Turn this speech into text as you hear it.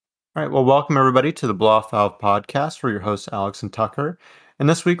All right. Well, welcome everybody to the Blow Off Valve podcast. We're your hosts, Alex and Tucker. And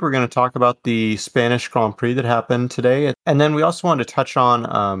this week we're going to talk about the Spanish Grand Prix that happened today. And then we also wanted to touch on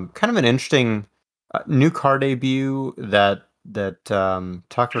kind of an interesting new car debut that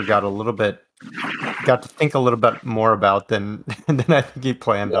Tucker got to think a little bit more about than than I think he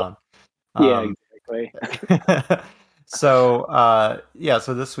planned on. Yeah, Um, exactly. so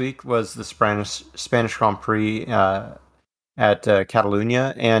this week was the Spanish Grand Prix. At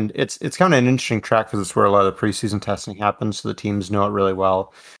Catalunya, and it's kind of an interesting track because it's where a lot of the preseason testing happens, so the teams know it really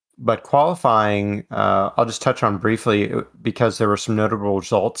well. But qualifying, I'll just touch on briefly because there were some notable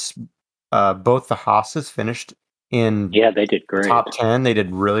results. Both the Haas's finished in Yeah, they did great. top 10. They did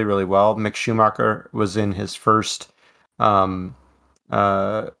really, really well. Mick Schumacher was in his first, um,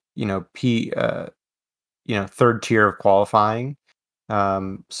 uh, you know, P, uh, third tier of qualifying.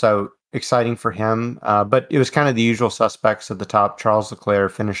 So exciting for him. But it was kind of the usual suspects at the top. Charles Leclerc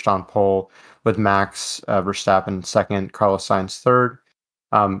finished on pole with Max Verstappen second, Carlos Sainz third.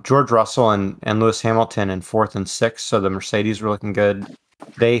 George Russell and Lewis Hamilton in fourth and sixth. So the Mercedes were looking good.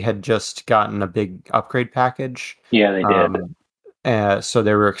 They had just gotten a big upgrade package. Yeah, they did. So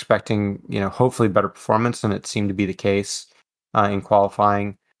they were expecting, hopefully better performance, and it seemed to be the case in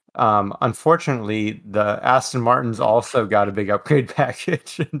qualifying. Unfortunately, the Aston Martins also got a big upgrade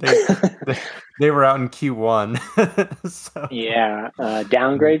package. They were out in Q1. So, Yeah,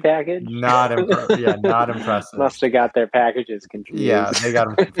 downgrade package. not impressive. Must have got their packages confused. Yeah, they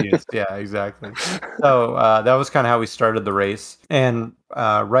got them confused. Yeah, exactly. So that was kind of how we started the race. And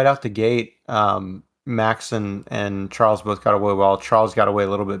right out the gate, Max and Charles both got away well. Charles got away a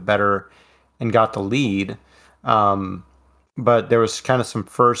little bit better and got the lead. Um, but there was kind of some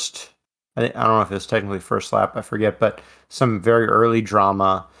I don't know if it was technically first lap, I forget, but some very early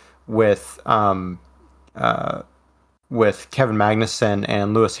drama with uh, Kevin Magnussen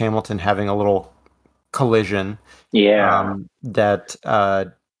and Lewis Hamilton having a little collision. Yeah, That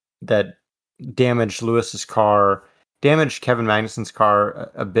damaged Lewis's car, damaged Kevin Magnussen's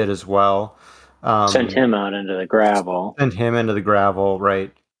car a bit as well. sent him out into the gravel. Sent him into the gravel,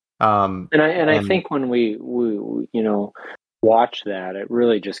 right? I think when we watched that, it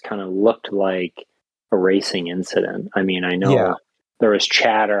really just kind of looked like a racing incident. I mean, I know there was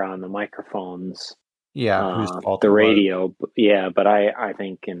chatter on the microphones. Whose fault the it was. radio, but I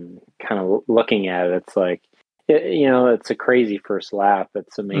think in kind of looking at it, it's like it's a crazy first lap.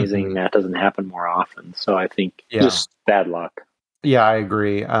 It's amazing that doesn't happen more often. So I think just bad luck. Yeah, I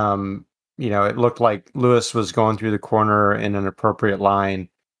agree. It looked like Lewis was going through the corner in an appropriate line.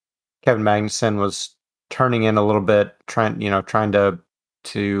 Kevin Magnussen was turning in a little bit, trying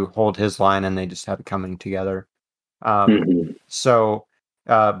to hold his line, and they just had it coming together. So,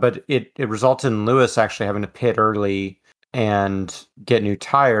 but it resulted in Lewis actually having to pit early and get new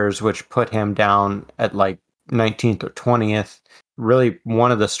tires, which put him down at like 19th or 20th. Really,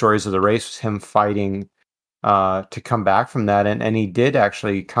 one of the stories of the race was him fighting to come back from that, and he did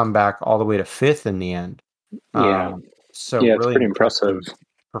actually come back all the way to fifth in the end. So yeah, really it's pretty impressive.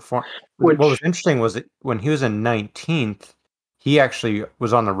 What was interesting was that when he was in 19th, he actually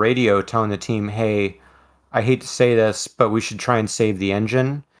was on the radio telling the team, "Hey, I hate to say this, but we should try and save the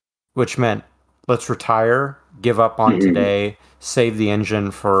engine," which meant let's retire, give up on today, save the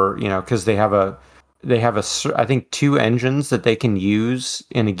engine for, because they have I think 2 engines that they can use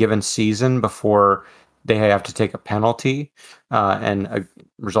in a given season before they have to take a penalty, and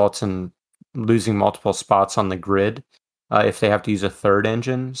results in losing multiple spots on the grid if they have to use a third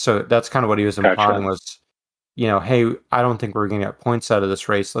engine. So that's kind of what he was implying was, hey, I don't think we're going to get points out of this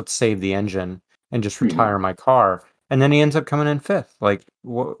race. Let's save the engine and just retire my car. And then he ends up coming in fifth. Like,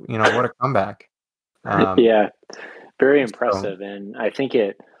 what a comeback. Yeah, very impressive. So, and I think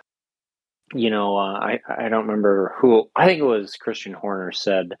it, I don't remember who, I think it was Christian Horner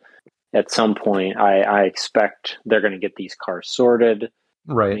said at some point, I expect they're going to get these cars sorted.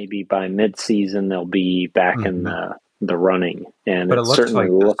 Right. Maybe by mid-season, they'll be back in the running. And but it certainly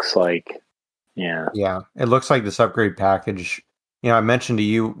looks like, Yeah, it looks like this upgrade package. I mentioned to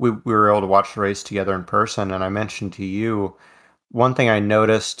you, we were able to watch the race together in person, and I mentioned to you, one thing I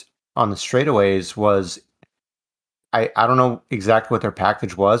noticed on the straightaways was I don't know exactly what their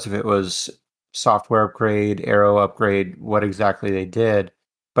package was, if it was software upgrade, aero upgrade, what exactly they did,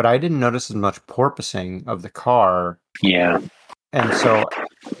 but I didn't notice as much porpoising of the car. Yeah. And so,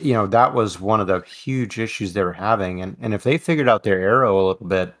 that was one of the huge issues they were having. And if they figured out their aero a little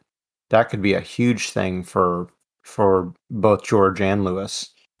bit, that could be a huge thing for both George and Lewis.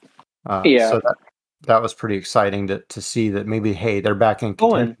 So that was pretty exciting to see that maybe, hey, they're back in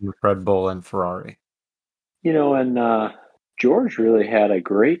contention with Red Bull and Ferrari. And George really had a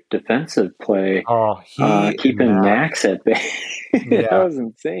great defensive play, Oh, he and keeping Max. Max at bay. That Yeah. was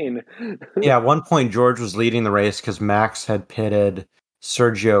insane. Yeah, at one point George was leading the race because Max had pitted,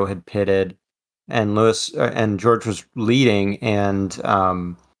 Sergio had pitted, and Lewis and George was leading, and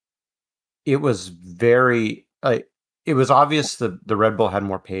it was very it was obvious that the Red Bull had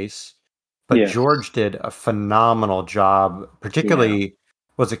more pace, but Yes. George did a phenomenal job. Yeah. Particularly,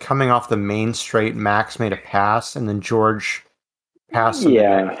 was it coming off the main straight? Max made a pass, and then George passed in the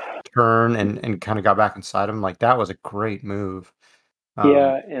next Yeah. turn and kind of got back inside him. Like that was a great move.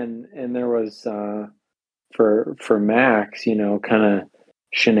 Yeah, and there was for Max, kind of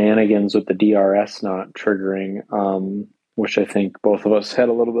shenanigans with the DRS not triggering, which I think both of us had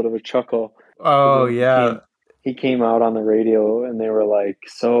a little bit of a chuckle because Oh when yeah, he came out on the radio and they were like,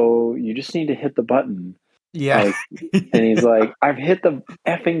 "So you just need to hit the button," yeah. like, and he's like, "I've hit the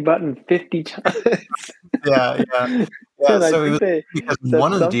effing button 50 times," Yeah, yeah, yeah. and I So it think was they because said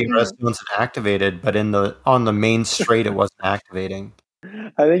one of the DRS something. wasn't activated, but on the main straight it wasn't activating.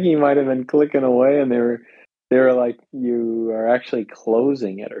 I think he might have been clicking away, and they were like, "You are actually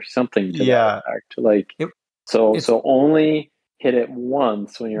closing it," or something to that Yeah, effect. Like, it it's so only hit it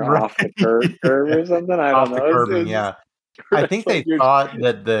once when you're right off the curve or something. I don't off the know. It curbing. was just Yeah, I it's think like they you're. thought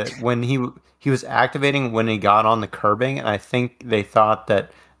that the when he was activating when he got on the curbing, and I think they thought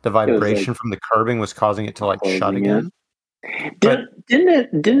that the It was like vibration from the curbing was causing it to like shut closing it. again. But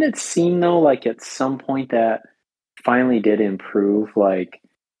Didn't it seem though like at some point that finally did improve? Like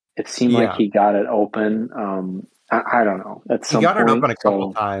it seemed like yeah, he got it open. I don't know at he some got it point. open a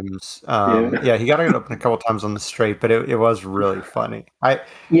couple So times. yeah, Yeah, he got it open a couple times on the straight, but it was really funny.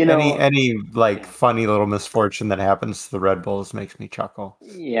 you know. Any like Yeah. funny little misfortune that happens to the Red Bulls makes me chuckle.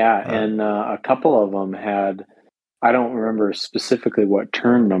 Yeah, Uh, and a couple of them had, I don't remember specifically what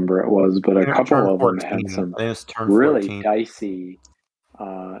turn number it was, but I a think it was turn couple of them had 14. some I think it was turn really 14. dicey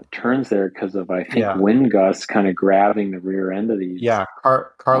turns there because of, I think, Yeah, wind gusts kind of grabbing the rear end of these. yeah.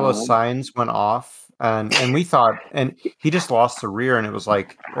 Carlos Um, Sainz went off, and we thought, and he just lost the rear, and it was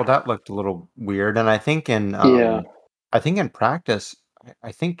like, well, that looked a little weird. And yeah. I think in practice,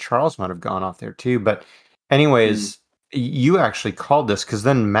 I think Charles might have gone off there too. But Mm, anyways, you actually called this because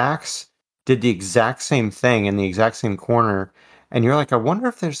then Max did the exact same thing in the exact same corner, and you're like, I wonder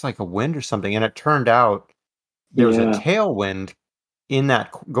if there's like a wind or something. And it turned out there was a yeah. tailwind in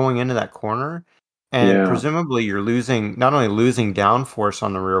that going into that corner, and Yeah. presumably you're losing not only losing downforce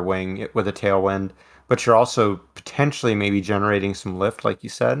on the rear wing with a tailwind, but you're also potentially maybe generating some lift, like you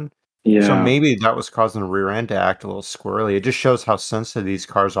said. So Yeah. maybe that was causing the rear end to act a little squirrely. It just shows how sensitive these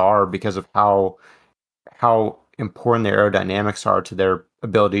cars are because of how important their aerodynamics are to their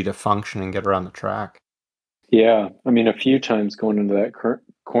ability to function and get around the track. Yeah. I mean, a few times going into that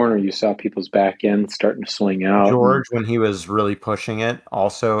corner, you saw people's back end starting to swing out. And George, when he was really pushing it,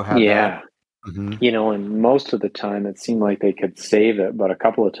 also had that. yeah. Hmm. And most of the time it seemed like they could save it, but a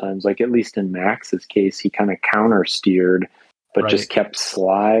couple of times, like at least in Max's case, he kind of counter steered, but just Right. kept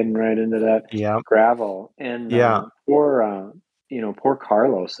sliding right into that Yeah. gravel. And Yeah. poor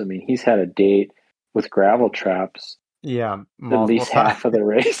Carlos. I mean, he's had a date with gravel traps Yeah. at Multiple least times. half of the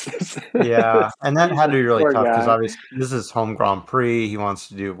races Yeah, this and that had to season. be really Poor tough because guy. obviously this is home Grand Prix. He wants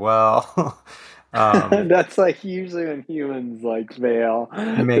to do well. That's like usually when humans like fail,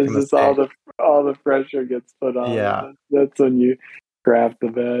 You make a there's just all mistake. the pressure gets put on, and Yeah, that's when you crap the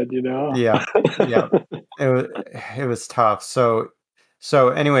bed. yeah, yeah. It was it was tough. So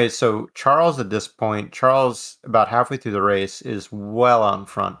anyway, so Charles at this point, Charles about halfway through the race is well out in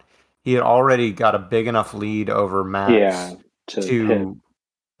front. He had already got a big enough lead over Yeah, Max to pit. to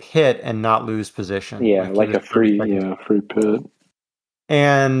pit and not lose position. Yeah, Like he like was a 30 free seconds. yeah free pit.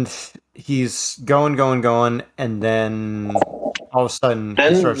 And he's going, and then all of a sudden he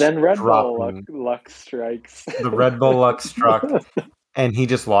Then starts then Red Bull dropping. luck strikes. The Red Bull luck struck, and he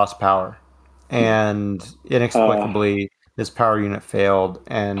just lost power. And uh, inexplicably, his power unit failed,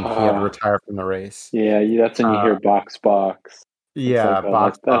 and he had to uh, retire from the race. yeah, that's when you Uh, hear box. It's like, yeah, oh,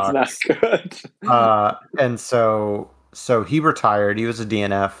 box that's not box. good. And so he retired. He was a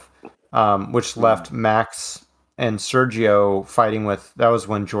DNF, which Yeah, left Max and Sergio fighting with. That was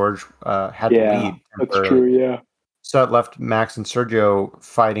when George had to yeah, lead that's temporarily. true. Yeah, So it left Max and Sergio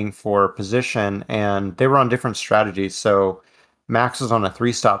fighting for position, and they were on different strategies. So Max was on a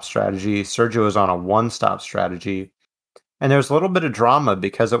three-stop strategy, Sergio was on a one-stop strategy, and there was a little bit of drama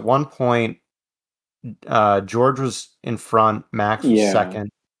because at one point George was in front, Max was yeah. second,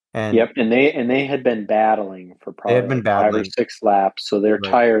 and Yep, and they had been battling for they probably had been like 5 or battling. 6 laps, so their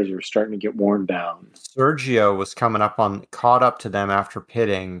Right. tires were starting to get worn down. Sergio was coming up on caught up to them after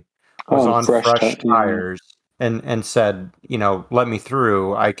pitting, was Oh, on fresh fresh tire, yeah. tires, and said, let me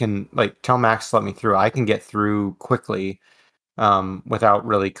through. I can tell Max to let me through. I can get through quickly, without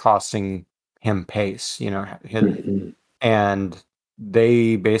really costing him pace. Mhm. And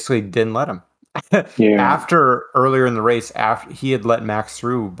they basically didn't let him. Yeah, After earlier in the race, after he had let Max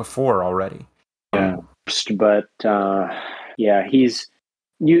through before already. yeah. But yeah,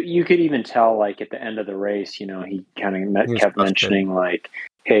 you could even tell like at the end of the race, he kind of He was kept frustrated. mentioning like,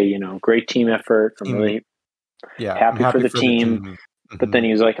 "Hey, great team effort. I'm Team, really yeah, I'm happy for happy the for the team." team. But Hmm. then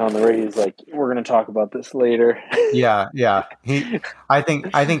he was like on the radio, he's like, "We're going to talk about this later." Yeah, yeah. I think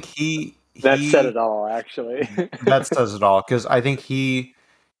That said he it all, actually. that says it all because I think he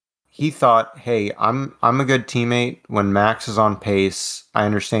thought, hey, I'm a good teammate when Max is on pace. I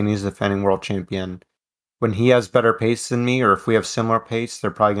understand he's the defending world champion. When he has better pace than me, or if we have similar pace,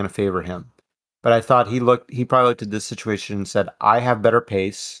 they're probably going to favor him. But I thought he probably looked at this situation and said, I have better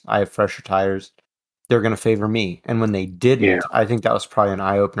pace. I have fresher tires. They're going to favor me. And when they Yeah, didn't, I think that was probably an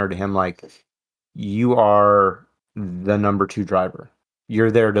eye opener to him. Like, you are the number two driver.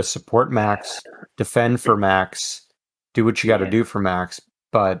 You're there to support Max, defend for Max, do what you got to yeah. do for Max.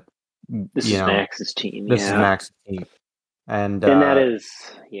 But, This you is know, Max's team, this is yeah. Max's team. And, And that is,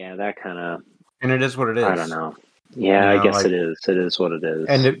 yeah, that kind of, it is what it I don't is. know. Yeah, I guess Like, it is. It is what it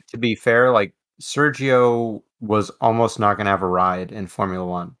and is. to be fair, like Sergio was almost not going to have a ride in Formula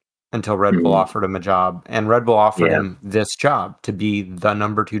One until Red Bull Mm, offered him a job, and Red Bull offered yeah, him this job to be the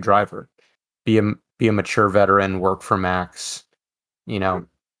number two driver, be a mature veteran, work for Max, you know,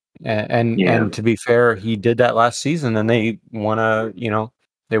 yeah, and to be fair, he did that last season, and they won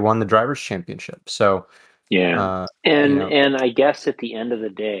the drivers' championship. So, yeah. uh, you know, And I guess at the end of the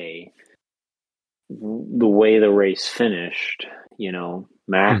day, the way the race finished, mhm.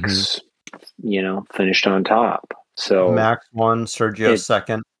 Max, finished on top. So Max won, Sergio it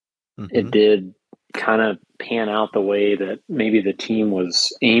second. it Hmm. did kind of pan out the way that maybe the team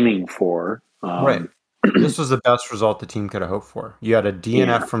was aiming for. Right. This was the best result the team could have hoped for. You had a DNF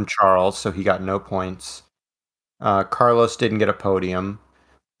Yeah, from Charles, so he got no points. Carlos didn't get a podium,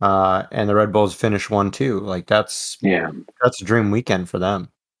 and the Red Bulls finished 1-2. Like yeah, that's a dream weekend for them.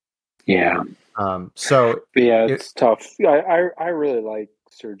 yeah. So But yeah, it. it's tough. I really like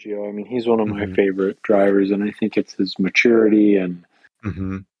Sergio. I mean, he's one of my Hmm. favorite drivers, and I think it's his maturity and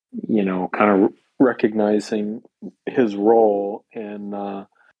Hmm. kind of recognizing his role. And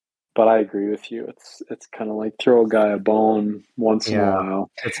but I agree with you. It's kind of like throw a guy a bone once in a Yeah,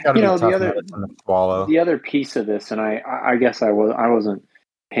 while. it's got to You be know, the tough other medicine to swallow. the other piece of this, and I guess I wasn't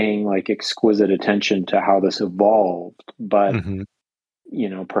paying like exquisite attention to how this evolved, but Hmm.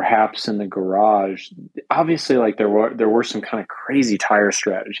 perhaps in the garage, obviously, like there were some kind of crazy tire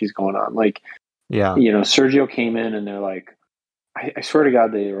strategies going on. Like, Yeah. Sergio came in and they're like, I swear to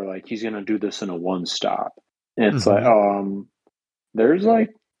God, they were like, he's gonna do this in a one stop. And it's like, Hmm. there's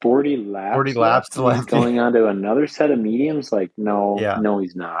like 40 40 laps left laps and he's left. going on to another set of mediums. Like, no, Yeah. no,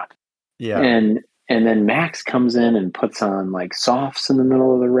 he's not. Yeah. And then Max comes in and puts on like softs in the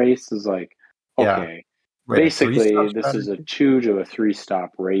middle of the race. Is like, Yeah. okay, Wait, a basically three-stop this is a strategy? 2 to a 3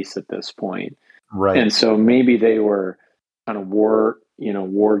 stop race at this point. Right. And so maybe they were kind of war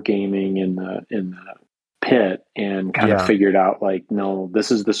gaming in the pit and kind of Yeah. figured out like, no,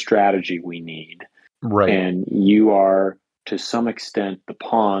 this is the strategy we need, Right. and you are to some extent the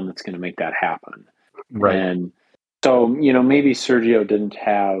pawn that's going to make that happen. Right. And so maybe Sergio didn't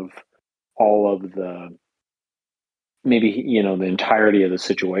have all of the maybe the entirety of the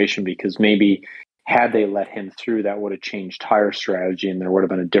situation, because maybe had they let him through, that would have changed tire strategy and there would have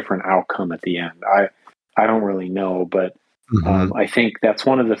been a different outcome at the end. I don't really know, but Hmm. I think that's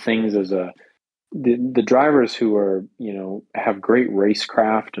one of the things as the drivers who are have great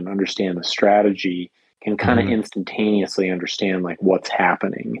racecraft and understand the strategy can kind of Hmm. instantaneously understand like what's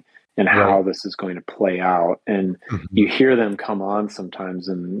happening and Right. how this is going to play out. And Hmm. you hear them come on sometimes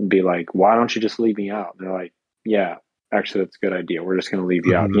and be like, why don't you just leave me out? And they're like, yeah, actually that's a good idea, we're just going to leave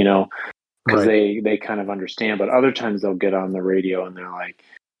you out, Hmm. because Right. they kind of understand. But other times they'll get on the radio and they're like,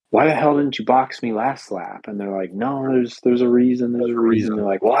 why the hell didn't you box me last lap? And they're like, no, there's a reason, there's There's a a reason. They're reason.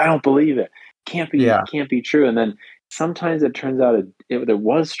 like, well, I don't believe it, Yeah. can't be true. And then sometimes it turns out it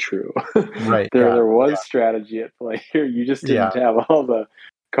was true. Right. there Yeah. there Yeah. was strategy at play here, you just Yeah. didn't have all the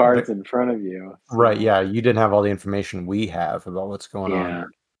cards The, in front of you. right. So Yeah. You didn't have all the information we have about what's going on.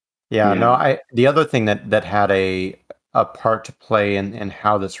 yeah, Yeah. No. yeah, The other thing that had a part to play in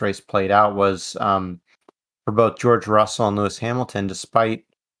how this race played out was, for both George Russell and Lewis Hamilton, despite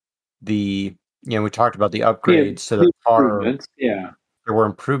the we talked about the upgrades to the the car. improvements, yeah. There were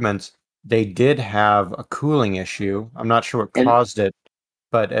improvements. They did have a cooling issue. I'm not sure what And caused it,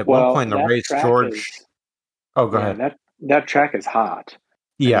 but at one well, point in the that race, track is George. Oh, go Yeah, ahead. that track is hot.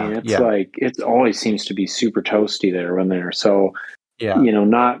 I mean, Yeah, it's yeah, like it always seems to be super toasty there when they're so, yeah,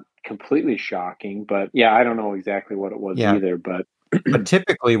 not completely shocking, but yeah, I don't know exactly what it was yeah. either, but But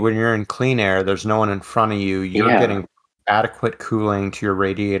typically, when you're in clean air, there's no one in front of you. You're yeah, getting adequate cooling to your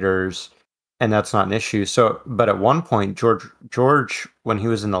radiators, and that's not an issue. So, but at one point, George, when he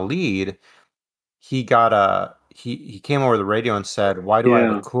was in the lead, he came over the radio and said, "Why do I have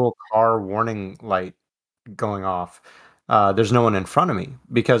a yeah, cool car warning light going off? There's no one in front of me."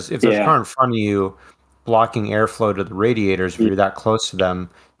 Because if there's a car yeah. in front of you blocking airflow to the radiators, if y- you're that close to them,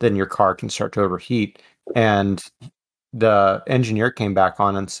 then your car can start to overheat. And the engineer came back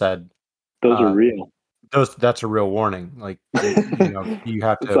on and said, Those are uh, real. that's a real warning. Like you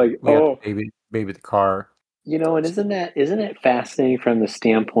have It's to like, we have to oh, baby the car. and isn't it fascinating from the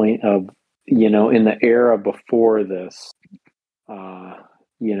standpoint of, in the era before this, uh,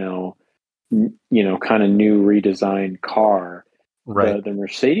 you know, kind of new redesigned car, Right, the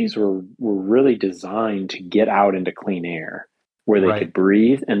Mercedes were really designed to get out into clean air where they right. could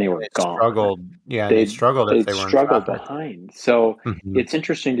breathe, and they And were they gone. struggled. Yeah, and they They'd struggled if they'd they were in struggle traffic. behind. So Hmm. it's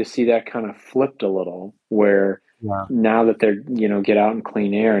interesting to see that kind of flipped a little, where Yeah, now that they're, get out in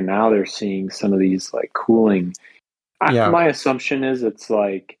clean air, now they're seeing some of these like cooling. yeah, My assumption is it's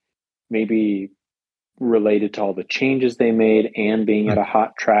like maybe related to all the changes they made and being at a mhm,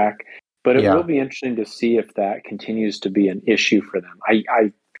 hot track. But it will yeah, be interesting to see if that continues to be an issue for them.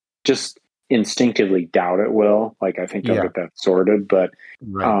 I just instinctively doubt it will. Like, I think they'll yeah. get that sorted. But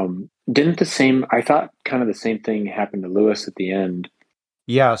Right. didn't the same, I thought kind of the same thing happened to Lewis at the end.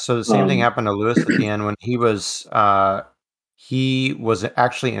 Yeah, so the same thing Um, happened to Lewis at the end when he was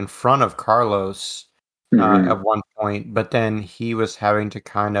actually in front of Carlos mhm. at one point, but then he was having to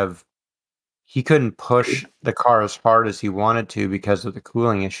kind of he couldn't push the car as hard as he wanted to because of the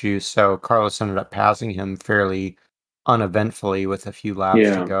cooling issues, so Carlos ended up passing him fairly uneventfully with a few laps to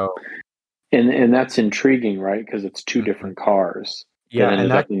Yeah. go. And that's intriguing, right? Because it's two Mhm. different cars that Yeah, and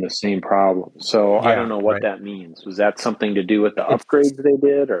ended up that in the same problem. So I yeah, don't know what right. that means. Was that something to do with the It's upgrades they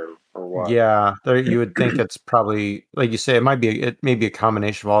did, or what? Yeah, there you would think it's probably like you say, it may be a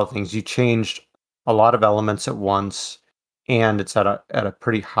combination of all things. You changed a lot of elements at once, and it's at a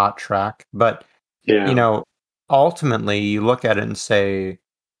pretty hot track. But you Yeah. know, ultimately, you look at it and say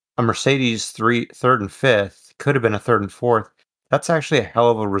a Mercedes third and fifth could have been a third and fourth. That's actually a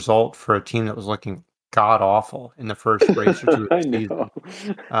hell of a result for a team that was looking god awful in the first race or two of I the know.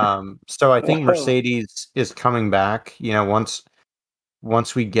 season. So I think Oh, Mercedes is coming back.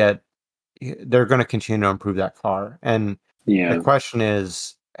 Once we get they're going to continue to improve that car. And the yeah. question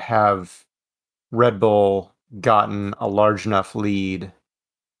is, have Red Bull gotten a large enough lead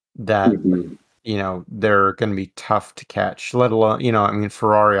that, Mhm. they're going to be tough to catch, let alone, I mean,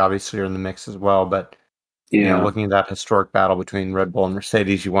 Ferrari obviously are in the mix as well, but, Yeah. looking at that historic battle between Red Bull and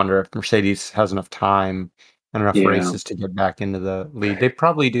Mercedes, you wonder if Mercedes has enough time and enough Yeah. races to get back into the lead. They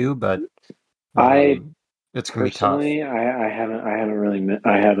probably do, but I it's going to be tough. personally, I haven't really,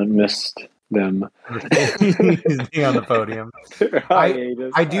 I haven't missed them. Mercedes being on the podium. I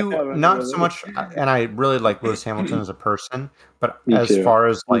Hiatus. I I do haven't not so really. much, and I really like Lewis Hamilton as a person, but Me as too. far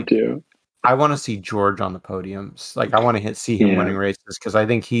as Me like, too. I want to see George on the podiums. Like, I want to see him Yeah. winning races because I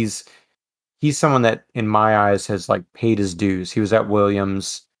think he's someone that, in my eyes, has like paid his dues. He was at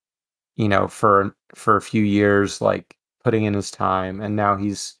Williams, for a few years, like putting in his time, and now And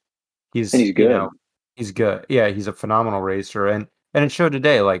he's he's good. he's good. Yeah, he's a phenomenal racer, and it showed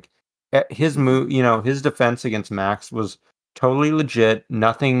today. Like his move, his defense against Max was totally legit.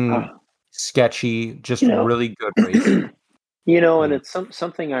 Nothing Uh, sketchy, just you know, really good racing. and Mm, it's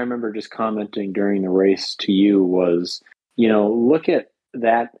something I remember just commenting during the race to you was, look at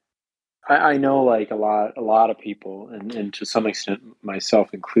that. I know like a lot of people, and to some extent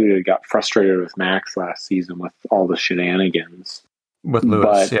myself included, got frustrated with Max last season with all the shenanigans. with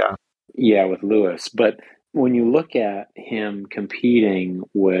Lewis, But yeah. yeah, with Lewis. But when you look at him competing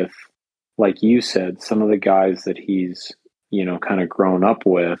with, like you said, some of the guys that he's, kind of grown up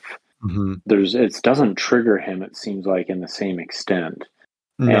with, Hmm. it doesn't trigger him, it seems like, in the same extent.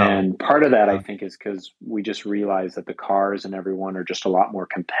 No. And part of that, I Yeah. think, is because we just realized that the cars and everyone are just a lot more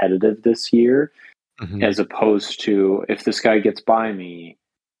competitive this year, Hmm. as opposed to, if this guy gets by me,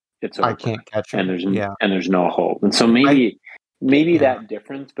 it's I over, can't catch and him. Yeah. there's no hope. And so I maybe yeah. that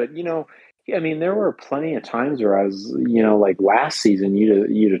difference, but I mean, there were plenty of times where I was, like last season,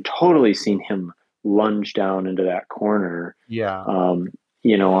 you'd have totally seen him lunge down into that corner, Yeah. um,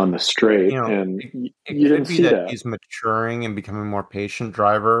 on the straight, and It you didn't could be see that that. he's maturing and becoming a more patient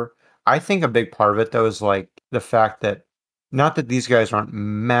driver. I think a big part of it though is like the fact that not that these guys aren't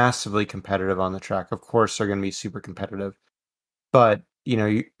massively competitive on the track. Of course, they're going to be super competitive. But,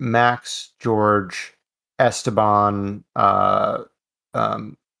 Max, George, Esteban,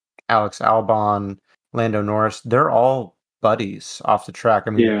 um, Alex Albon, Lando Norris, they're all buddies off the track.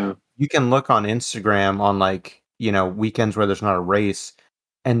 I mean, Yeah. you can look on Instagram on like, weekends where there's not a race,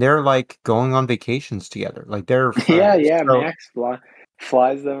 and they're like going on vacations together. Like they're Yeah, friends. yeah. So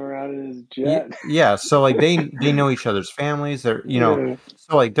Flies them around in his jet. yeah, so like they know each other's families. Yeah.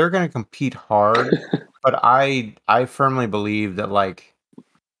 So like they're gonna compete hard, but I firmly believe that like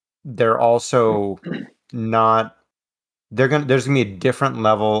they're also not there's gonna be a different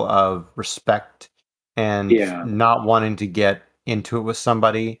level of respect and Yeah. not wanting to get into it with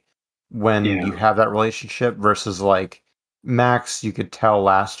somebody when you Yeah. have that relationship versus like Max, you could tell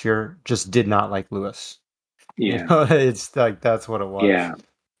last year just did not like Lewis. Yeah. It's like that's what it was. Yeah.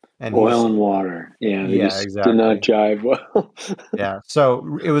 And Oil he's and water. Yeah, they yeah, just did not exactly. jive well. Yeah.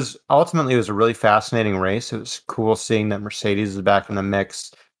 So it was a really fascinating race. It was cool seeing that Mercedes is back in the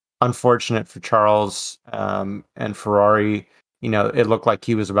mix. Unfortunate for Charles and Ferrari. It looked like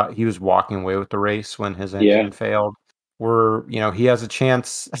he was walking away with the race when his Yeah. engine failed. He has a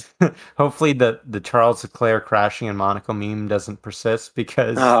chance. Hopefully the Charles Leclerc crashing in Monaco meme doesn't persist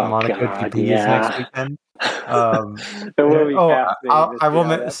because Oh Monaco God, GP is next yeah. weekend. Um, It will be fascinating to I see will. how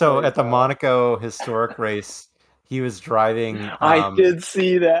that So plays at the out. Monaco historic race, he was driving. I did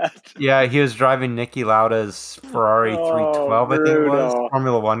see that. Yeah, he was driving Niki Lauda's Ferrari Oh, 312, I think it was, brutal.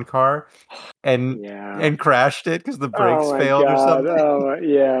 Formula One car, and Yeah. and crashed it because the Oh brakes my failed or God. something.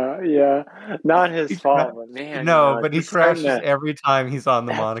 Yeah, yeah. Not his He cra- fault, but man, no, but he just starting crashes to. every time he's on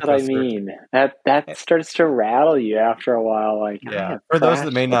the That's what Monaco I circuit. mean. That Eh, starts to rattle you after a while. Like I Yeah, have for those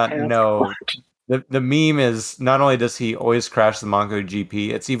that may crashed the not past know, quarter. the meme is not only does he always crash the Monaco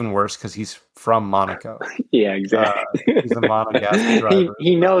GP, it's even worse because he's from Monaco. Yeah, Uh, exactly. he's a Monegasque he driver.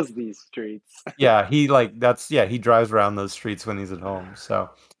 he knows these streets. Yeah, he drives around those streets when he's at home.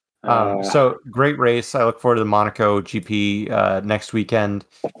 Uh, So great race. I look forward to the Monaco GP next weekend.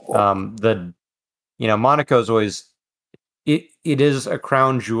 The Monaco is always it is a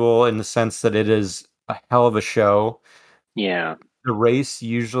crown jewel in the sense that it is a hell of a show. yeah. The race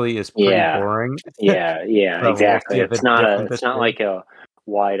usually is pretty Yeah. boring, Yeah, so we'll exactly. see if It's it's not different it's this not year. like a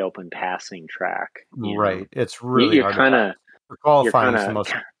wide open passing track. Right, it's You, really you're hard to pass. kind of The you're qualifying kind is the of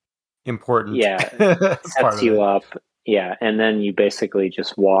most important yeah, part sets of you it. up. Yeah, and then you basically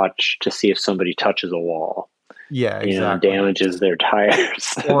just watch to see if somebody touches a wall, Yeah, and exactly. damages their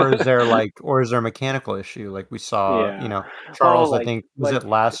tires. Or is there a mechanical issue like we saw, Yeah. Oh, Charles, I think was like it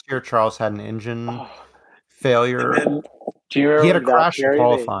last year Charles had an engine oh, and failure. then do you He had remember a in crash in Valkyrie they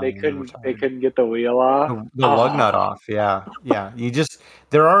qualifying and then couldn't they retired. couldn't get the wheel off? The lug nut Oh, off, yeah. Yeah.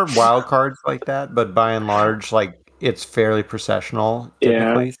 There are wild cards like that, but by and large, like it's fairly processional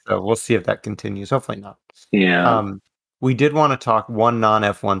yeah. typically. So we'll see if that continues. Hopefully not. Yeah. Um, we did want to talk one non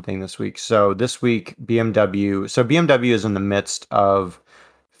F1 thing this week. So this week, BMW is in the midst of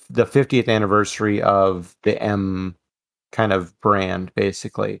the 50th anniversary of the M kind of brand,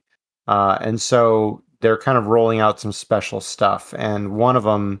 basically. And so they're kind of rolling out some special stuff. And one of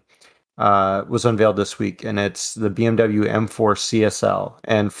them was unveiled this week, and it's the BMW M4 CSL.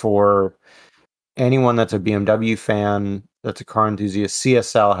 And for anyone that's a BMW fan, that's a car enthusiast,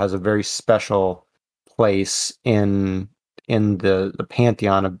 CSL has a very special place in the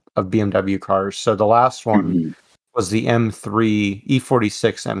pantheon of BMW cars. So the last one Mhm. was the M3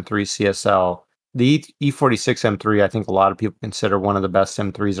 E46 M3 CSL. The E46 M3, I think a lot of people consider one of the best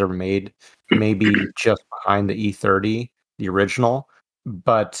M3s ever made, maybe just behind the E30, the original.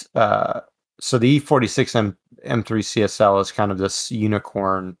 But so the E46 M3 CSL is kind of this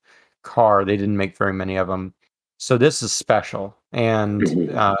unicorn car. They didn't make very many of them. So this is special. And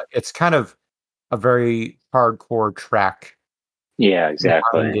Mhm. it's kind of a very hardcore track Yeah,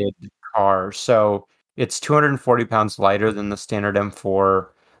 exactly. minded car. So it's 240 pounds lighter than the standard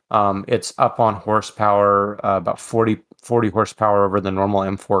M4. It's up on horsepower, about 40 horsepower over the normal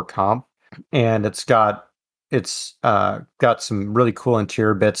M4 comp. And it's got some really cool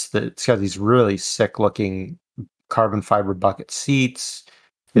interior bits that it's got these really sick looking carbon fiber bucket seats.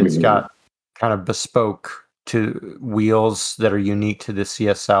 It's Mhm. got kind of bespoke to wheels that are unique to the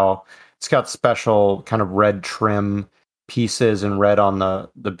CSL. It's got special kind of red trim pieces and red on the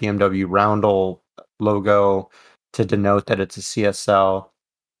BMW roundel logo to denote that it's a CSL.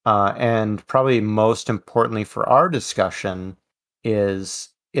 And probably most importantly for our discussion is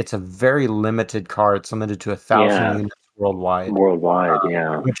it's a very limited car. It's limited to 1,000 Yeah, units worldwide, worldwide,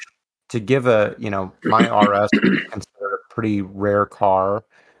 yeah. which to give my RS is considered a pretty rare car,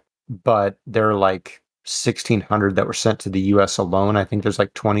 but they're like 1,600 that were sent to the US alone. I think there's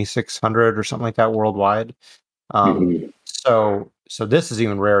like 2,600 or something like that worldwide. Mm-hmm. So this is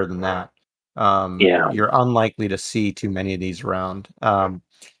even rarer than that. Yeah. You're unlikely to see too many of these around.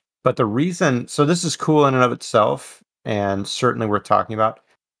 But the reason, so this is cool in and of itself, and certainly worth talking about.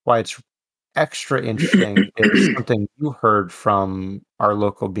 Why it's extra interesting is something you heard from our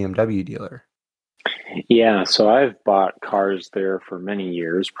local BMW dealer. Yeah, so I've bought cars there for many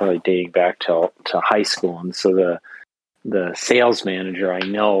years, probably dating back to high school, and so the sales manager I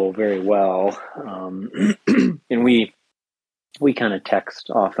know very well, and we kind of text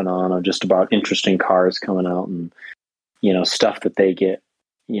off and on just about interesting cars coming out and stuff that they get.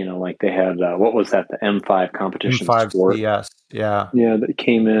 Like they had what was that, the M5 competition M5 sport? CS, yeah. Yeah, that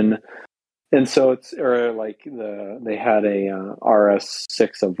came in, and so it's or like they had a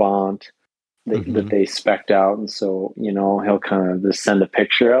RS6 Avant that Hmm. they spec'd out, and so he'll kind of just send a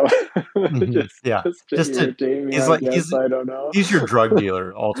picture out Hmm. Yeah. just to Just to, irritate me, he's I like, guess. I don't know. he's your drug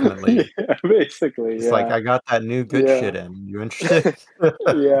dealer, ultimately. Yeah, basically, He's like, yeah, I got that new good yeah, shit in. You interested?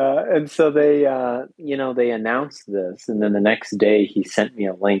 yeah. And so they announced this, and then the next day he sent me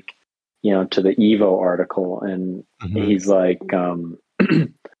a link, to the Evo article, and Hmm. he's like,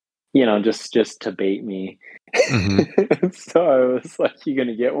 just to bait me. Hmm. So I was like, "You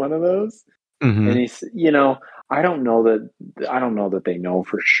gonna get one of those?" And Hmm. he's, I don't know that they know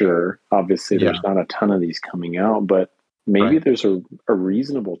for sure. Obviously, there's Yeah. not a ton of these coming out, but maybe Right. there's a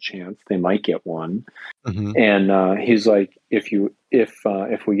reasonable chance they might get one. Hmm. And he's like, if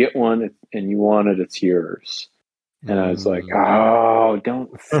we get one and you want it, it's yours. And I was like, Mm. oh,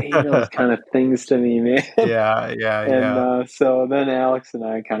 don't say those kind of things to me, man. Yeah, yeah, And yeah. so then Alex and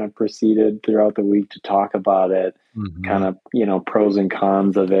I kind of proceeded throughout the week to talk about it, kind Hmm. of, pros and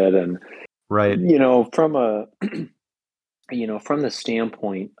cons of it. And, Right. from a, from the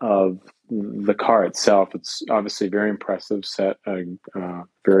standpoint of the car itself, it's obviously very impressive, set a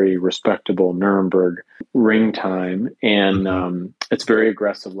very respectable Nuremberg ring time, and Hmm. it's very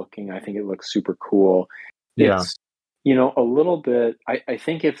aggressive looking. I think it looks super cool. Yeah. It's, a little bit. I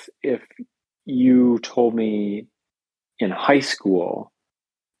think if you told me in high school,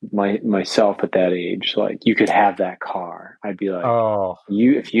 myself at that age, like you could have that car, I'd be like, Oh,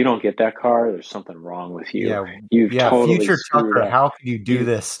 if you don't get that car, there's something wrong with you. yeah. You've Yeah. totally Future screwed Tucker, up. how could you do You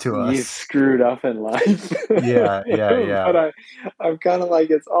this to you've us? screwed up in life. Yeah, yeah, But yeah. I'm kind of like,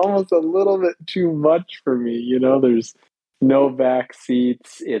 it's almost a little bit too much for me. There's no back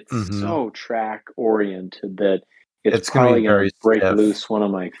seats. It's Hmm. so track oriented that it's It's gonna be probably going very to break stiff. loose one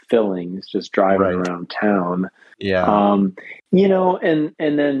of my fillings just driving Right. around town. Yeah. Um,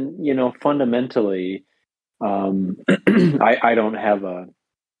 and then, fundamentally, I don't have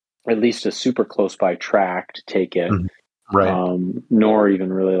at least a super close by track to take it, Mhm. Right. nor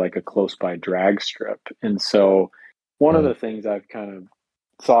even really like a close by drag strip. And so, one of Mm. the things I've kind of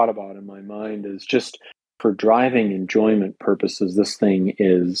thought about in my mind is just for driving enjoyment purposes, this thing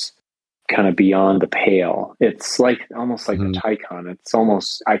is kind of beyond the pale. It's like almost like the Mhm. Taycan. It's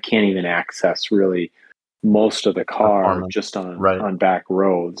almost, I can't even access really most of the car Performance. just on Right. back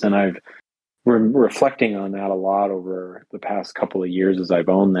roads. And I've reflecting on that a lot over the past couple of years as I've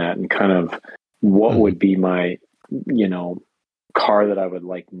owned that, and kind of what Mhm. would be my, you know, car that I would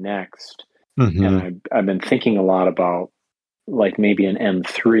like next. And Mhm. I've been thinking a lot about like maybe an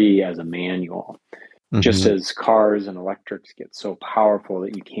M3 as a manual, just Mhm. as cars and electrics get so powerful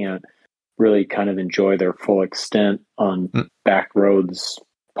that you can't really kind of enjoy their full extent on Mm. back roads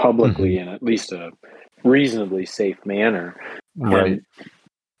publicly Mhm. in at least a reasonably safe manner. Right.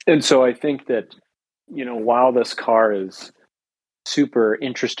 And so I think that, while this car is super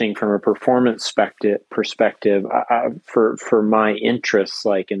interesting from a performance perspective, for my interests,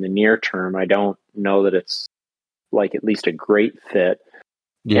 like in the near term, I don't know that it's like at least a great fit.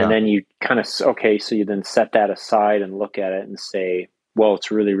 And Yeah. then you kind of, okay, so you then set that aside and look at it and say, well, it's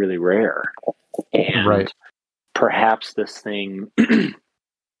really, really rare. Right. And perhaps this thing,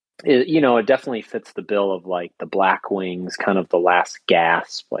 it definitely fits the bill of like the Black Wings, kind of the last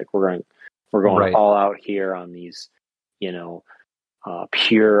gasp. Like we're going Right. all out here on these, you know,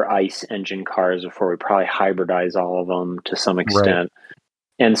 pure ICE engine cars before we probably hybridize all of them to some Right. extent.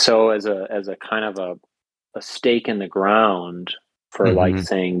 And so as a kind of a stake in the ground for like Mhm.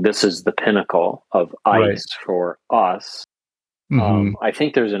 saying this is the pinnacle of Right. ICE for us, Mhm. I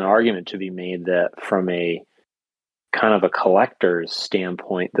think there's an argument to be made that from a kind of a collector's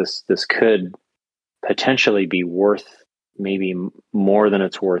standpoint, this could potentially be worth maybe more than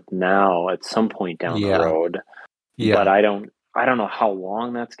it's worth now at some point down the Yeah. road. But Yeah. I don't know how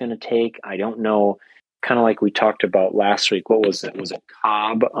long that's going to take. I don't know kind of like we talked about last week. What was it? Was it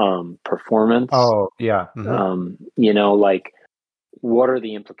Cobb performance? Oh, yeah. Mm-hmm. Like what are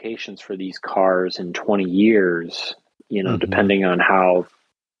the implications for these cars in 20 years? Mm-hmm. Depending on how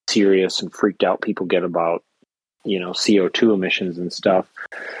serious and freaked out people get about CO2 emissions and stuff.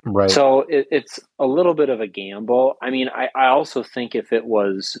 Right. So it's a little bit of a gamble. I mean, I also think if it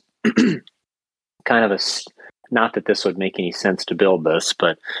was kind of not that this would make any sense to build this,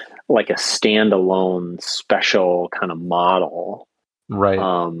 but like a standalone special kind of model, Right.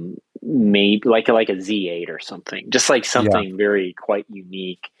 maybe like a Z8 or something, just like Yeah. something very quite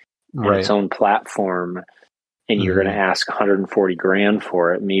unique and its Right. own platform. And you're going to Mm-hmm. ask 140 grand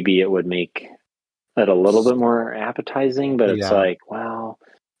for it. Maybe it would make it a little bit more appetizing, but it's Yeah. like, well,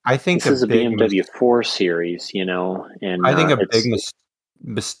 I think this a is a big BMW 4 Series, and I think a big it's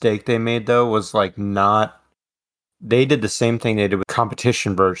mistake they made though was like not they did the same thing they did with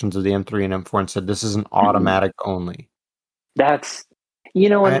competition versions of the M3 and M4 and said this is an automatic only. that's I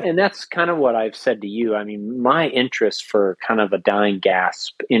and that's kind of what I've said to you. I mean, my interest for kind of a dying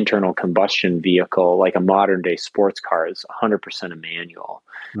gasp internal combustion vehicle, like a modern day sports car, is 100% a manual,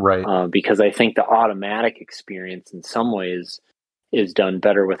 right. because I think the automatic experience in some ways is done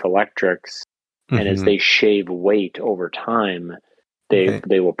better with electrics, and as Mm-hmm. they shave weight over time, Right.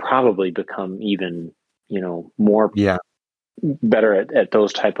 they will probably become even more Yeah. better at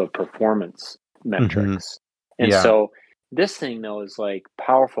those type of performance Mm-hmm. metrics. And Yeah. so this thing though is like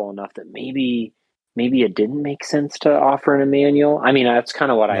powerful enough that maybe it didn't make sense to offer in a manual. I mean, that's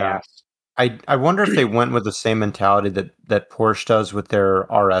kind of what I Yeah. asked. I wonder if they went with the same mentality that Porsche does with their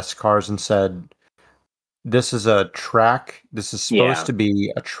RS cars and said this is supposed Yeah, to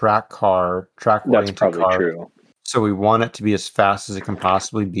be a track car, track that's oriented probably car. true. So we want it to be as fast as it can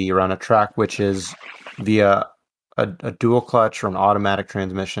possibly be around a track, which is via a dual clutch or an automatic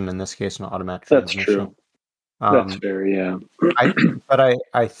transmission. In this case, an automatic That's transmission. true. That's Um, fair. Yeah. I but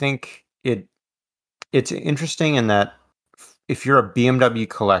I think it's interesting in that if you're a BMW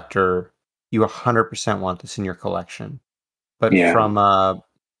collector, you 100% want this in your collection. But Yeah.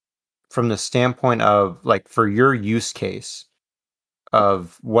 from the standpoint of like for your use case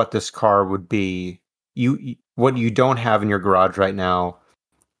of what this car would be, what you don't have in your garage right now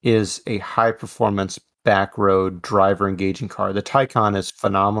is a high performance back road driver engaging car. The Taycan is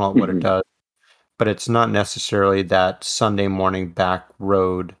phenomenal at what it Mhm. does, but it's not necessarily that Sunday morning back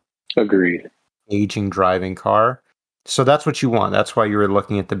road Agreed. aging driving car. So that's what you want. That's why you were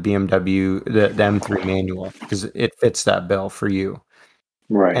looking at the BMW, the M3 manual, because it fits that bill for you.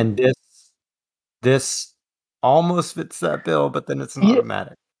 Right. And this almost fits that bill, but then it's an Yeah.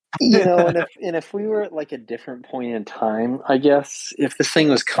 automatic. And if we were at like a different point in time, I guess if this thing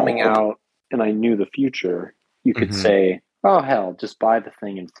was coming out and I knew the future, you could Hmm. say, "Oh hell, just buy the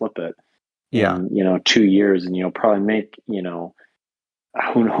thing and flip it Yeah. in 2 years, and you'll probably make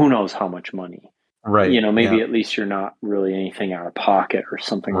who knows how much money. Right. Yeah. Maybe at least you're not really anything out of pocket or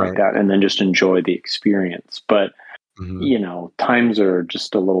something like Right. that, and then just enjoy the experience." But Hmm. times are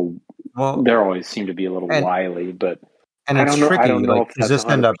just a little. Well, They always seem to be a little and wily, but and I it's don't know. I don't tricky. know Like, if that's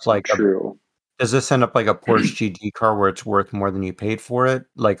 100% true. does this end up like a Porsche GT car where it's worth more than you paid for it,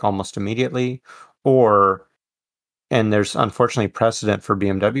 like almost immediately, or and there's unfortunately precedent for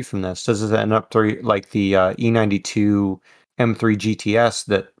BMW from this. Does it end up like the E92 M3 GTS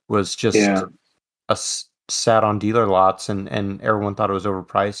that was Yeah. just sat on dealer lots and everyone thought it was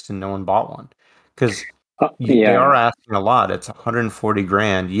overpriced and no one bought one because they are Yeah. asking a lot. It's 140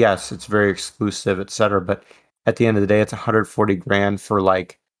 grand. Yes, it's very exclusive, etc. But at the end of the day, it's 140 grand for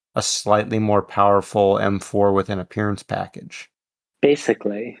like a slightly more powerful M4 with an appearance package.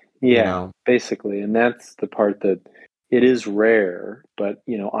 Basically. You Yeah. know, Basically. And that's the part that it is rare, but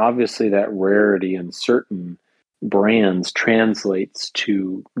obviously that rarity in certain brands translates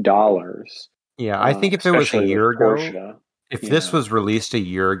to dollars, yeah. I think if it was a especially with year ago, Porsche. if this Yeah. was released a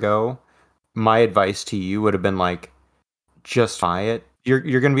year ago, my advice to you would have been like, just buy it. You're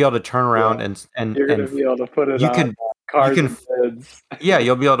gonna be able to turn Yeah. around and You're going to be able to put it you on can you cars can and bids. yeah,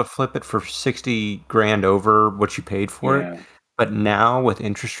 you'll be able to flip it for 60 grand over what you paid for it. Yeah. But now with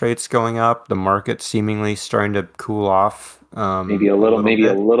interest rates going up, the market seemingly starting to cool off a little Maybe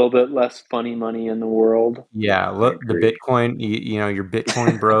a bit. little bit less funny money in the world. Yeah, I look, the agree. Bitcoin, your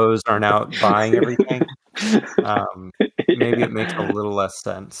Bitcoin bros aren't out buying everything. Um, maybe it makes a little less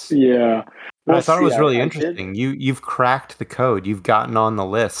sense. Yeah. But I We'll thought it see. was really I did. interesting. You've cracked the code. You've gotten on the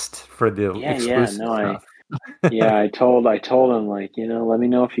list for the Yeah, yeah. exclusive No, stuff. I told him, like, let me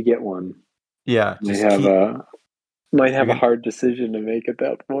know if you get one. Yeah, Might just have keep a might you're have a gonna hard decision to make at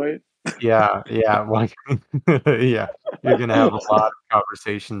that point. yeah, yeah, like yeah. You're gonna have a lot of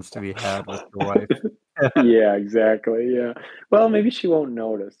conversations to be had with your wife. Yeah, exactly. Yeah. Well, maybe she won't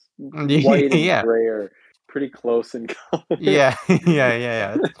notice. White and Yeah, gray are pretty close in color. yeah,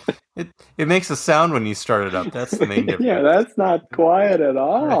 yeah. It makes a sound when you start it up. That's the main Yeah, difference. that's not quiet at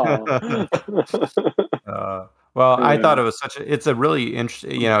all. Uh, well, I thought Yeah. it was it's a really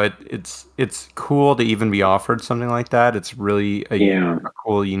interesting, it's cool to even be offered something like that. It's really Yeah. a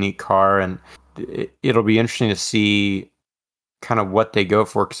cool, unique car, and it'll be interesting to see kind of what they go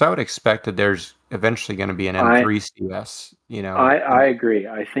for. Because I would expect that there's eventually going to be an I M3 CS, I agree.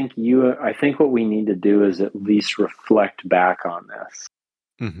 I think what we need to do is at least reflect back on this.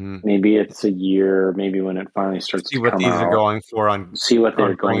 hmm Maybe it's a year, maybe when it finally starts see to what come these are out, going for see what they're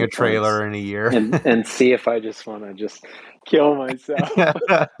on putting going a for, trailer in a year. and see if I just want to just kill myself.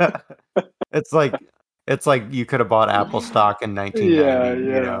 It's like you could have bought Apple stock in Yeah, 1990,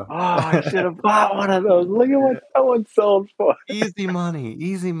 yeah. Oh, I should have bought one of those. Look at what that one sold for. Easy money,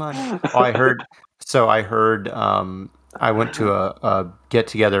 easy money. Oh, I heard I went to a get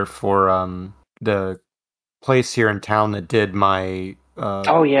together for the place here in town that did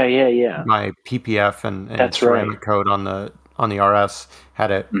Oh yeah, yeah, yeah. my PPF and That's right. ceramic coat on the RS, had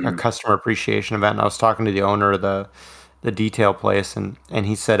a Mhm. customer appreciation event, and I was talking to the owner of the detail place, and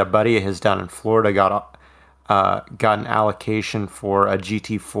he said a buddy of his down in Florida got an allocation for a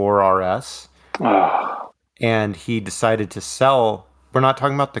GT4 RS, Oh, and he decided to sell. We're not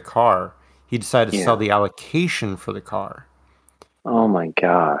talking about the car. He decided to sell yeah. the allocation for the car. Oh my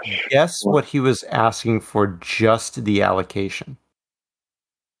gosh. Guess What? what he was asking for just the allocation?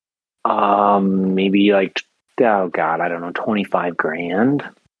 Maybe like, oh God, I don't know, 25 grand.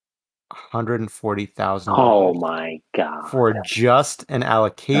 Oh $140,000 my God. for just an Oh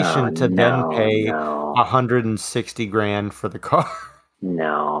allocation to then no, pay no, 160 grand for the car.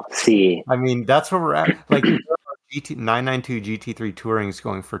 no. See, I mean, that's where we're at. Like GT 992 GT3 Touring's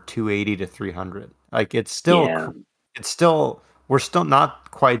going for 280 to 300. Like yeah, it's still we're still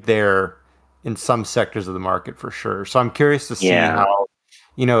not quite there in some sectors of the market for sure. So I'm curious to see yeah. how,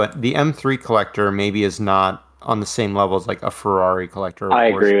 the M3 collector maybe is not on the same level as like a Ferrari collector or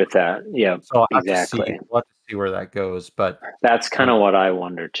I Porsche. agree with that. Yep, So exactly. we'll have to see where that goes. But That's kind um, of what I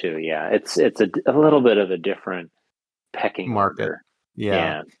wonder too. Yeah, it's a little bit of a different pecking market, order. yeah.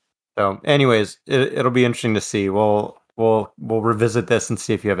 Yeah. So, anyways, it'll be interesting to see. We'll revisit this and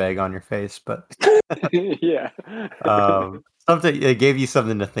see if you have egg on your face. But Yeah. something it gave you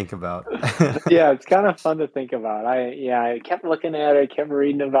something to think about. Yeah, it's kind of fun to think about. I kept looking at it, kept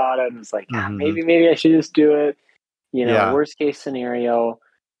reading about it, and it's like, "Ah, hmm maybe I should just do it. Yeah, Worst case scenario,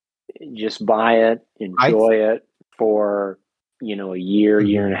 just buy it, I enjoy it for, a year,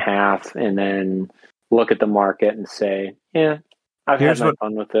 year and a mhm. half, and then look at the market and say, yeah, I've had Here's my what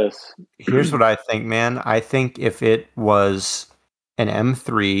fun with this." I think, man. I think if it was an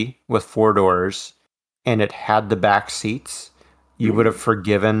M3 with four doors and it had the back seats, you would have Mhm.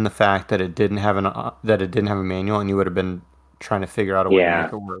 forgiven the fact that it didn't have a manual, and you would have been trying to figure out a way to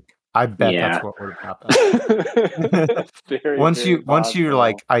make Yeah, it work. I bet that's yeah. what would have happened. Very, very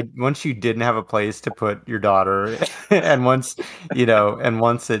possible. Once you didn't have a place to put your daughter, and once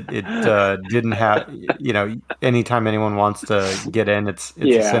it didn't have, anytime anyone wants to get in, it's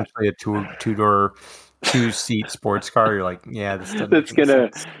Yeah. essentially a two door, two seat sports car. You're like, yeah, this doesn't make That's any gonna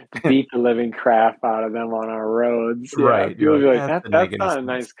sense. beat the living crap out of them on our roads. Yeah, Right. You're people like, be like, that didn't make That's any not a sense.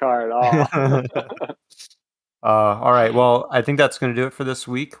 nice car at all." All right. Well, I think that's going to do it for this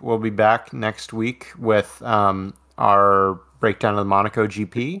week. We'll be back next week with our breakdown of the Monaco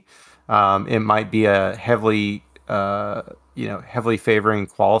GP. It might be a heavily favoring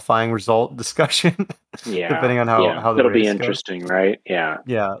qualifying result discussion, Yeah, depending on yeah. how the It'll be race goes. interesting, right? Yeah.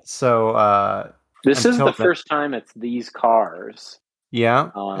 Yeah. So This is until the then, first time it's these cars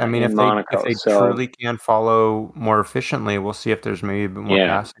yeah. I mean, in if Monaco. they So truly can follow more efficiently, we'll see if there's maybe a bit more yeah,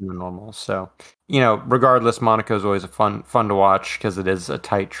 passing than normal. So, regardless, Monaco is always a fun to watch because it is a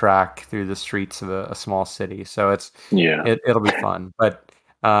tight track through the streets of a small city. So yeah, it'll be fun. But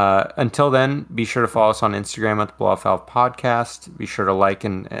until then, be sure to follow us on Instagram at the Blow Off Valve Podcast. Be sure to like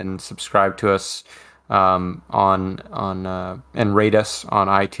and subscribe to us on and rate us on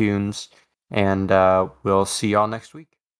iTunes. And we'll see y'all next week.